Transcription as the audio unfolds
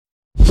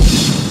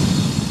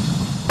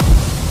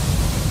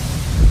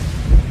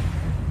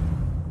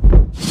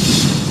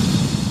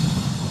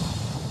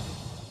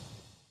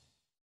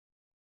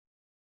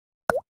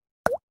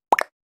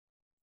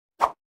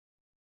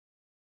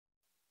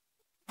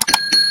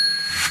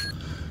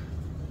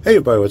Hey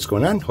everybody, what's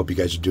going on? Hope you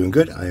guys are doing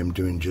good. I am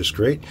doing just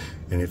great.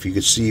 And if you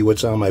could see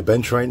what's on my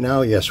bench right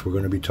now, yes, we're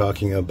going to be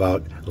talking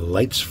about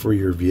lights for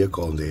your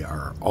vehicle. They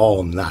are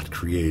all not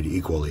created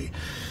equally.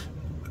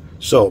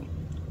 So,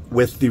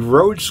 with the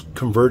roads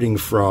converting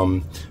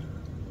from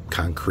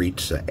concrete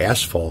to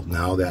asphalt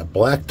now, that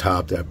black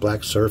top, that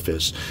black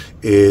surface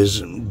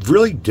is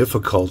really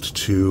difficult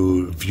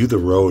to view the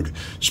road,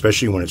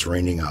 especially when it's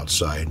raining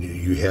outside.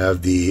 You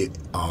have the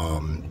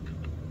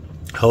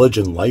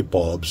halogen light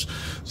bulbs.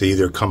 They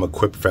either come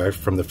equipped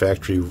from the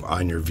factory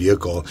on your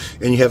vehicle,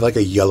 and you have like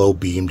a yellow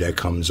beam that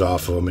comes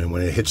off of them, and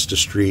when it hits the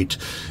street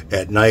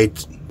at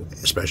night,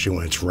 especially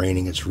when it's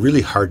raining, it's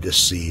really hard to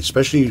see,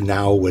 especially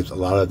now with a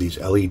lot of these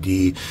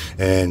LED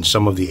and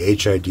some of the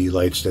HID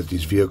lights that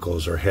these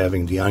vehicles are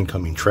having. The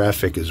oncoming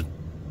traffic is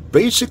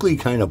basically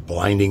kind of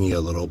blinding you a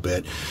little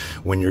bit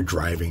when you're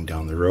driving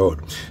down the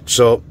road.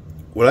 So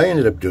what I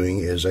ended up doing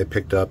is I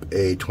picked up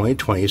a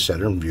 2020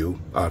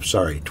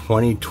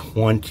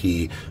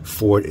 2020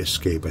 Ford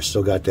Escape. I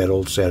still got that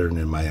old Saturn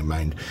in my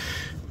mind.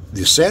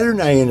 The Saturn,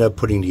 I ended up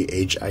putting the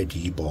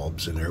HID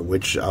bulbs in there,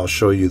 which I'll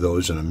show you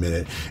those in a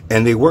minute,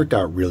 and they worked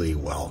out really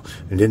well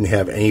and didn't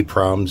have any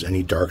problems,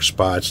 any dark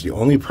spots. The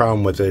only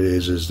problem with it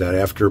is that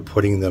after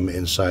putting them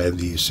inside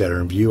the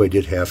Saturn Vue, I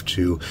did have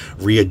to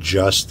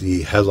readjust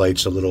the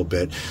headlights a little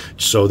bit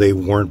so they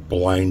weren't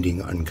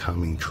blinding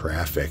oncoming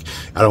traffic.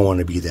 I don't want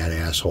to be that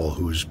asshole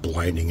who's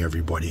blinding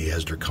everybody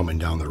as they're coming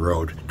down the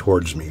road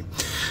towards me.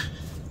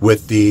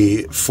 With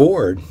the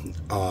Ford,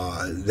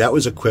 that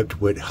was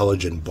equipped with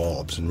halogen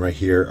bulbs, and right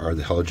here are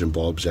the halogen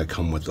bulbs that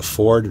come with the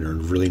Ford. They're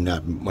really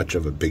not much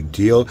of a big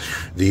deal.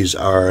 These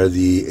are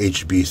the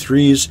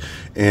HB3s,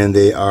 and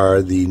they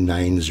are the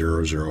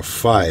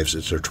 9005s.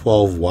 It's a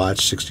 12 watt,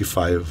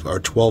 65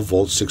 or 12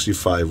 volt,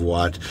 65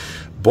 watt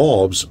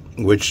bulbs,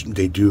 which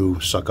they do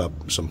suck up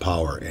some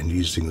power, and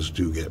these things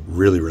do get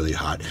really, really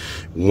hot.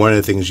 One of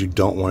the things you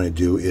don't want to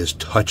do is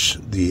touch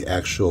the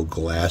actual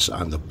glass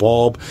on the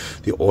bulb.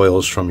 The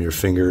oils from your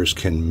fingers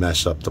can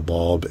mess up the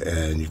bulb,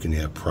 and you can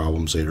have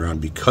problems later on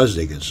because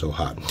they get so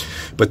hot.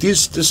 But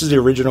this is the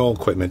original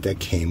equipment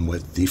that came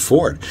with the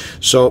Ford.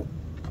 So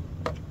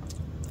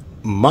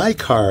my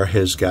car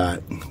has got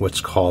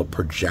what's called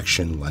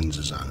projection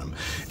lenses on them,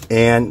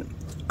 and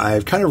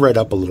I've kind of read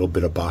up a little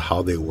bit about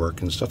how they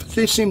work and stuff.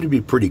 They seem to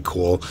be pretty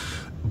cool,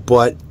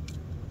 but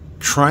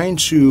trying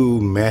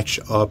to match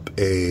up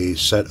a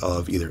set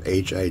of either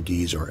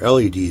HIDs or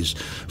LEDs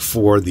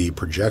for the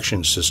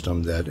projection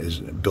system that is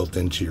built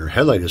into your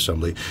headlight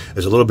assembly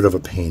is a little bit of a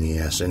pain in the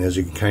ass. And as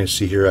you can kind of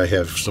see here, I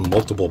have some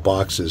multiple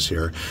boxes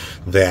here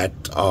that,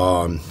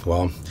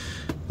 well,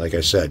 like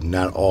I said,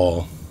 not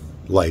all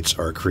lights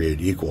are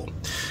created equal.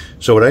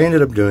 So what I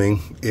ended up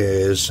doing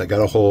is I got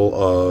a hold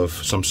of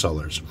some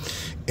sellers.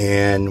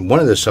 And one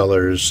of the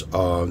sellers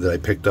that I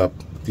picked up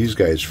these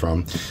guys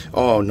from,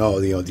 oh no,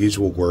 these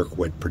will work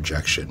with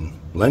projection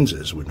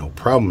lenses with no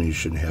problem. You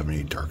shouldn't have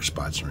any dark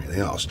spots or anything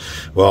else.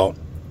 Well,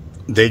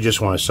 they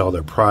just want to sell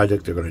their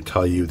product. They're going to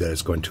tell you that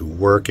it's going to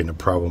work, and the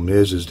problem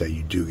is that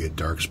you do get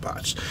dark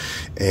spots.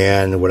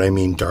 And what I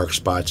mean dark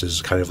spots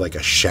is kind of like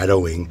a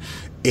shadowing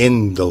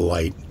in the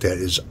light that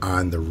is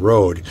on the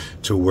road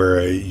to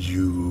where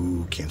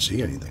you can't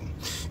see anything.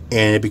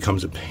 And it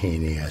becomes a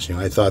pain in the ass.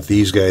 I thought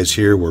these guys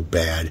here were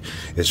bad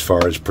as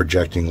far as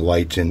projecting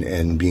light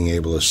and being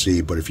able to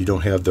see. But if you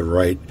don't have the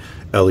right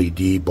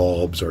LED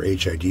bulbs or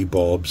HID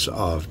bulbs,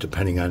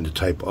 depending on the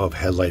type of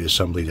headlight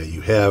assembly that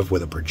you have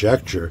with a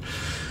projector,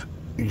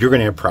 you're going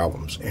to have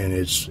problems. And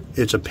it's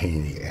a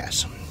pain in the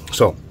ass.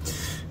 So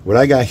what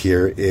I got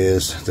here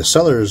is the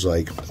seller is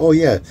like, oh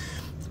yeah,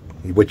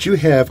 what you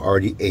have are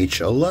the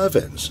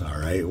H11s. All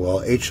right, well,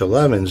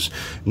 H11s,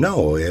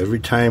 no, every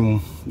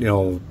time,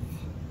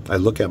 I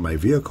look at my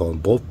vehicle,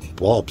 and both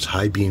bulbs,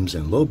 high beams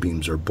and low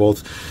beams, are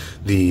both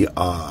the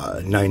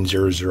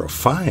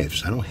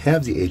 9005s. I don't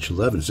have the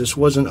H11s. This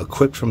wasn't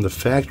equipped from the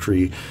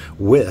factory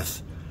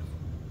with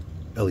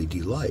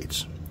LED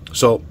lights.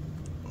 So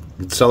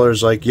the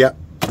seller's like, yeah,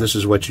 this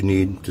is what you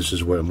need. This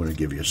is what I'm going to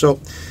give you. So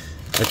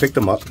I picked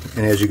them up,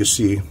 and as you can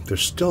see, they're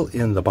still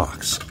in the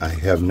box. I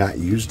have not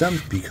used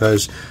them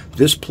because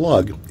this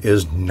plug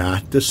is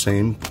not the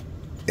same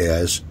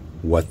as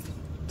what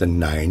the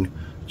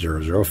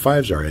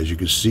 9005s are. As you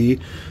can see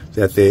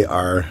that they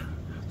are,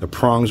 the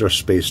prongs are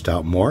spaced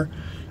out more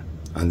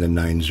on the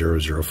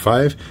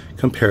 9005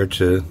 compared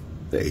to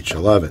the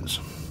H11s.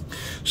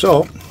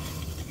 So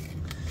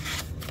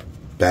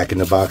back in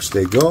the box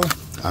they go.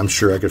 I'm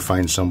sure I could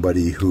find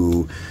somebody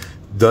who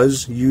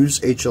does use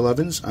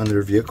H11s on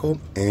their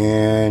vehicle,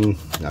 and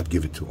I'll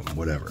give it to them,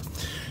 whatever.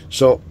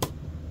 So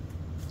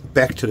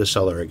back to the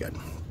seller again.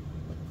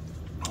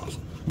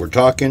 We're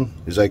talking.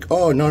 He's like,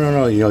 oh, no,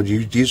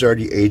 these are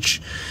the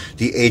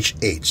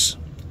H8s.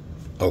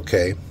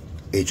 Okay,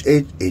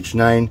 H8,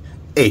 H9,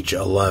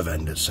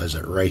 H11. It says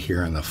it right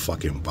here on the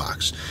fucking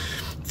box.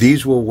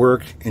 These will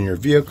work in your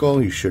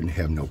vehicle. You shouldn't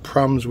have no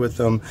problems with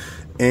them.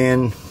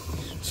 And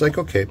it's like,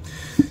 okay.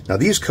 Now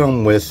these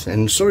come with,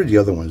 and so do the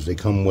other ones, they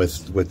come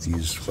with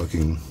these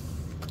fucking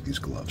these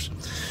gloves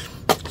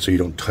so you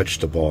don't touch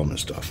the bulb and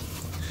stuff.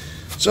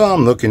 So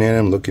I'm looking at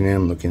him, looking at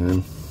him, looking at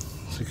him.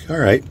 It's like, all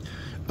right,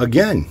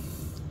 again,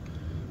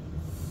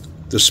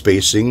 the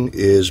spacing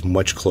is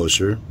much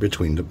closer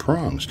between the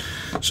prongs.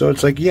 So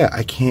it's like, yeah,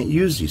 I can't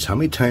use these. How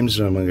many times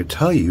am I going to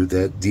tell you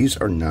that these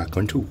are not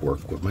going to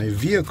work with my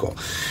vehicle?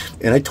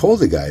 And I told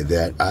the guy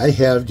that I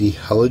have the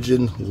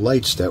halogen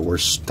lights that were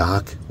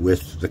stock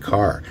with the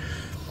car.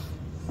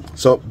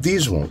 So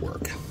these won't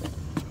work.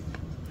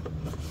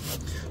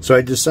 So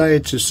I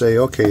decided to say,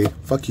 okay,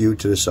 fuck you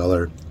to the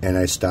seller, and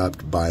I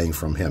stopped buying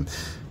from him.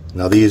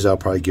 Now these I'll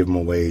probably give them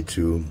away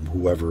to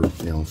whoever,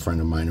 you know, friend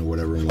of mine or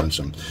whatever wants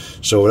them.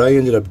 So what I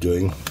ended up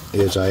doing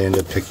is I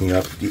ended up picking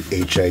up the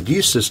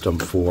HID system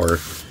for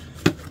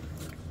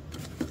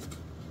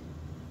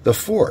the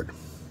Ford.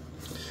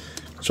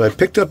 So I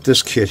picked up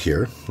this kit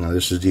here. Now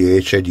this is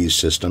the HID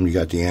system. You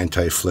got the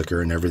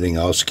anti-flicker and everything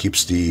else.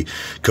 Keeps the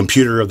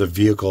computer of the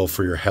vehicle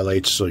for your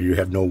headlights so you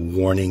have no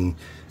warning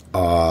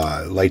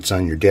lights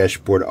on your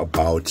dashboard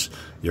about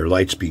your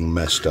lights being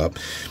messed up.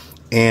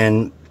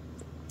 And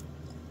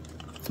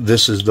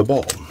this is the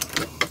bulb.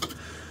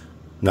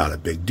 Not a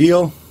big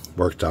deal.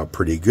 Worked out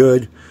pretty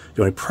good.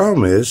 The only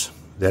problem is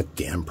that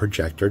damn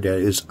projector that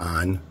is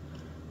on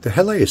the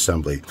headlight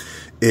assembly.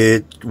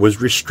 It was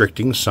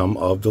restricting some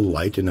of the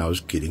light, and I was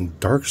getting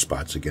dark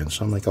spots again.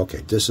 So I'm like, okay,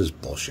 this is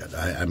bullshit.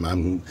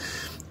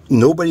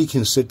 Nobody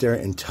can sit there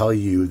and tell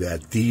you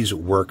that these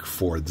work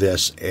for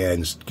this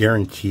and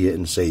guarantee it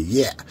and say,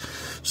 yeah.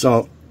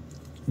 So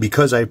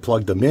because I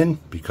plugged them in,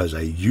 because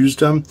I used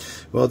them,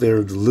 well,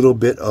 there's a little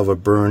bit of a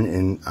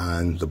burn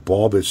on the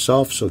bulb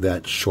itself, so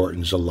that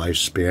shortens the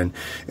lifespan.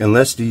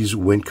 Unless these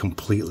went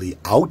completely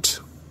out,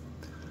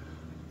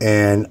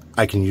 and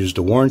I can use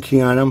the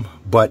warranty on them,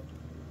 but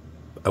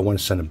I want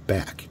to send them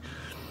back.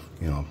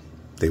 You know,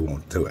 they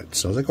won't do it.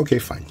 So I was like, okay,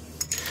 fine.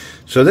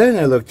 So then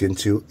I looked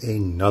into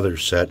another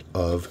set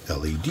of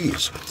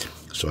LEDs.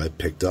 So I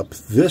picked up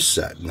this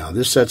set. Now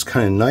this set's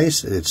kind of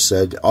nice.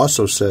 It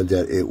also said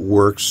that it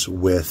works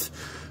with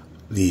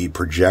the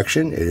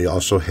projection. It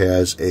also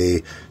has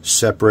a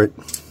separate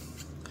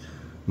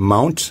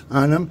mount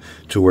on them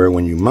to where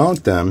when you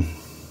mount them,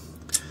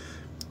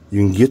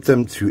 you can get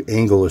them to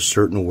angle a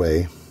certain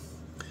way,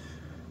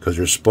 because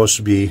they're supposed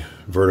to be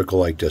vertical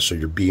like this. So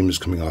your beam is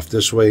coming off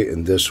this way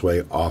and this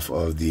way off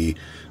of the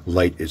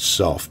light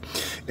itself.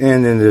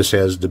 And then this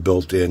has the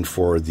built-in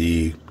for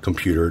the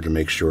computer to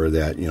make sure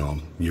that, you know,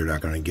 you're not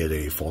going to get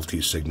any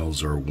faulty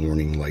signals or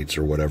warning lights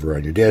or whatever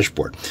on your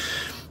dashboard.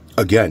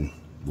 Again,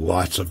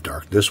 lots of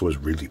dark. This was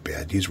really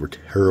bad. These were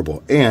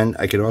terrible. And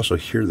I could also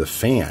hear the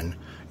fan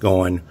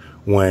going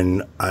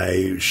when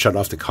I shut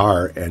off the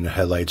car and the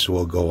headlights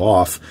will go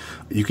off.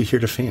 You could hear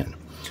the fan.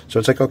 So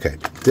it's like, okay,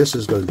 this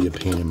is going to be a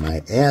pain in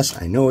my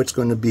ass. I know it's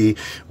going to be.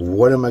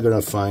 What am I going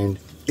to find?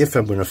 If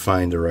I'm going to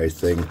find the right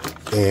thing,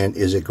 and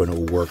is it going to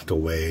work the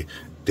way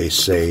they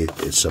say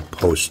it's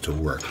supposed to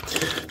work?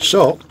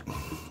 So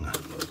I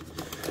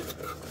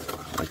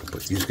can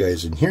put these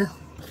guys in here.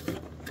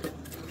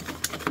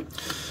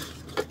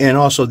 And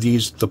also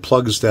the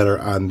plugs that are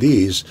on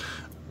these,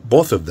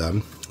 both of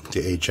them,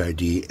 the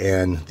HID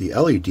and the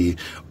LED,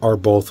 are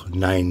both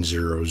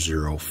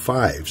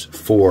 9005s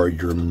for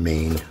your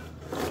main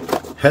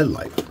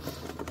headlight.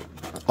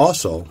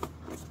 Also,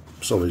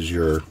 so is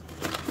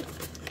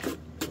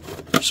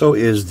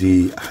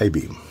the high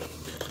beam.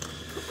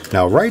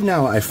 Now, right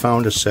now, I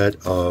found a set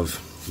of,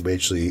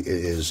 basically, it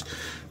is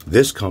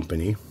this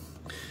company,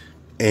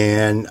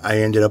 and I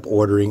ended up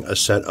ordering a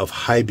set of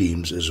high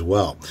beams as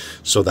well.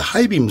 So the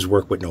high beams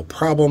work with no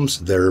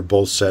problems. They're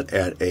both set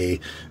at the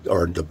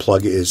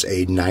plug is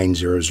a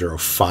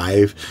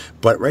 9005,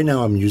 but right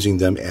now I'm using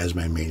them as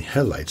my main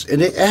headlights.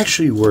 And they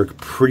actually work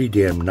pretty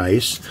damn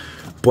nice,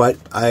 but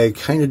I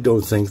kind of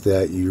don't think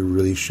that you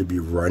really should be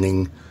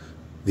running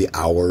the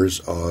hours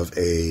of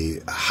a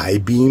high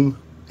beam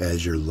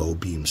as your low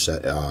beam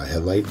set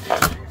headlight.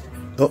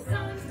 Oh.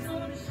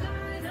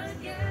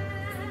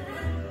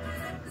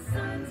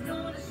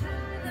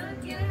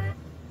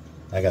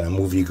 I got a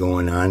movie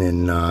going on,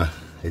 and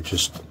it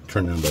just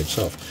turned on by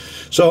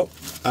itself. So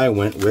I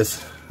went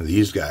with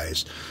these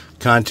guys,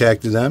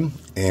 contacted them,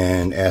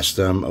 and asked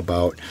them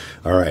about,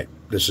 all right,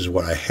 this is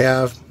what I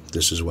have,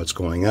 this is what's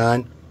going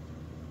on,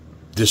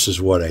 this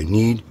is what I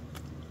need,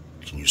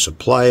 can you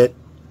supply it,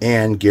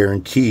 and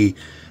guarantee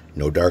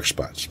no dark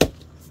spots?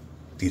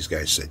 These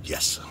guys said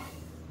yes.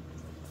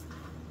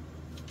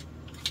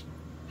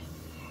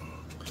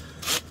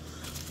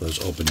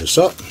 Let's open this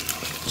up,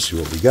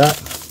 see what we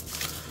got.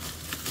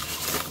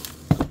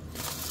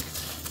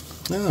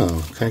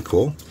 Oh, kind of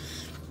cool.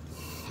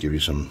 Give you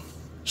some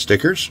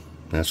stickers.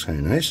 That's kind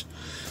of nice.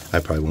 I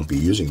probably won't be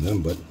using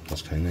them, but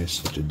that's kind of nice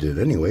that you did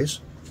anyways.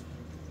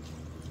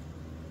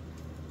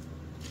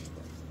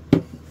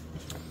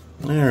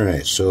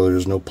 Alright, so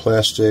there's no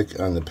plastic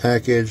on the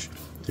package.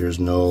 There's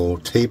no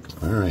tape.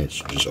 Alright,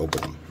 so just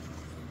open them.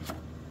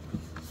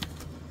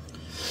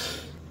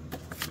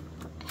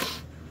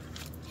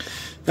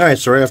 Alright,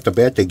 so right off the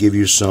bat, they give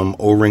you some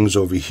O-rings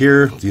over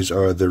here. These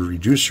are the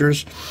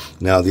reducers.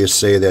 Now, they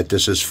say that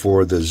this is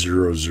for the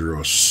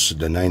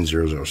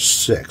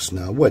 9006.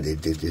 Now, what?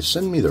 Did they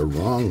send me the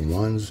wrong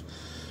ones?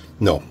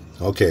 No.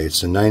 Okay,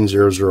 it's the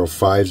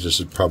 9005s.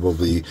 This is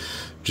probably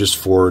just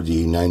for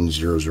the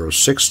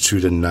 9006 to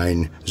the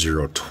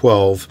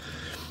 9012.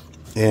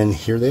 And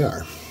here they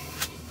are.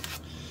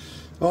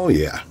 Oh,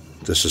 yeah.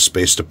 This is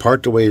spaced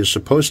apart the way it's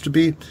supposed to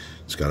be.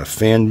 It's got a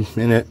fan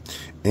in it.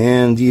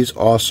 And these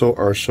also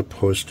are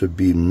supposed to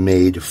be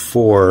made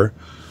for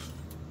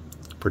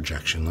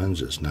projection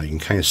lenses. Now you can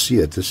kind of see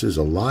it. This is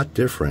a lot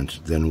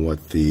different than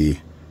what the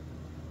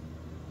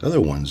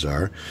other ones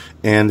are.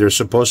 And they're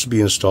supposed to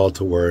be installed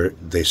to where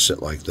they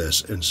sit like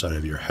this inside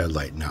of your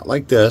headlight. Not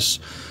like this,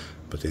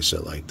 but they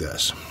sit like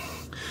this.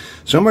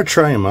 So I'm going to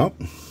try them out,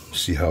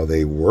 see how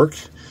they work,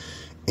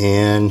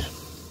 and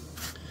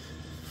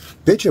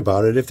bitch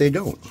about it if they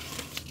don't.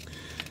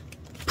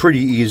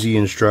 Pretty easy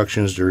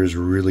instructions. There is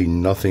really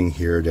nothing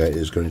here that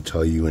is going to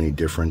tell you any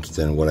different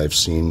than what I've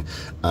seen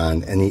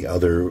on any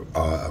other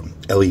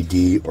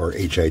LED or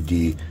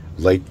HID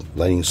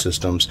lighting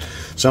systems.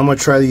 So I'm going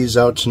to try these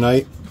out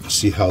tonight,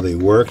 see how they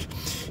work.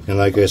 And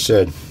like I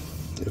said,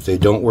 if they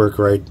don't work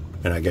right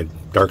and I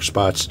get dark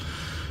spots,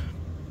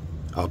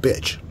 I'll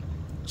bitch.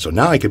 So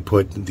now I could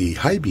put the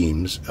high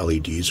beams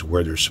LEDs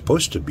where they're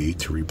supposed to be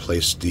to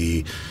replace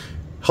the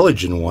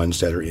halogen ones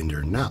that are in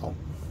there now.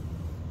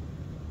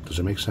 Does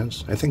that make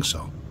sense? I think so.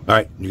 All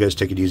right, you guys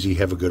take it easy.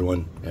 Have a good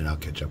one, and I'll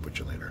catch up with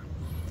you later.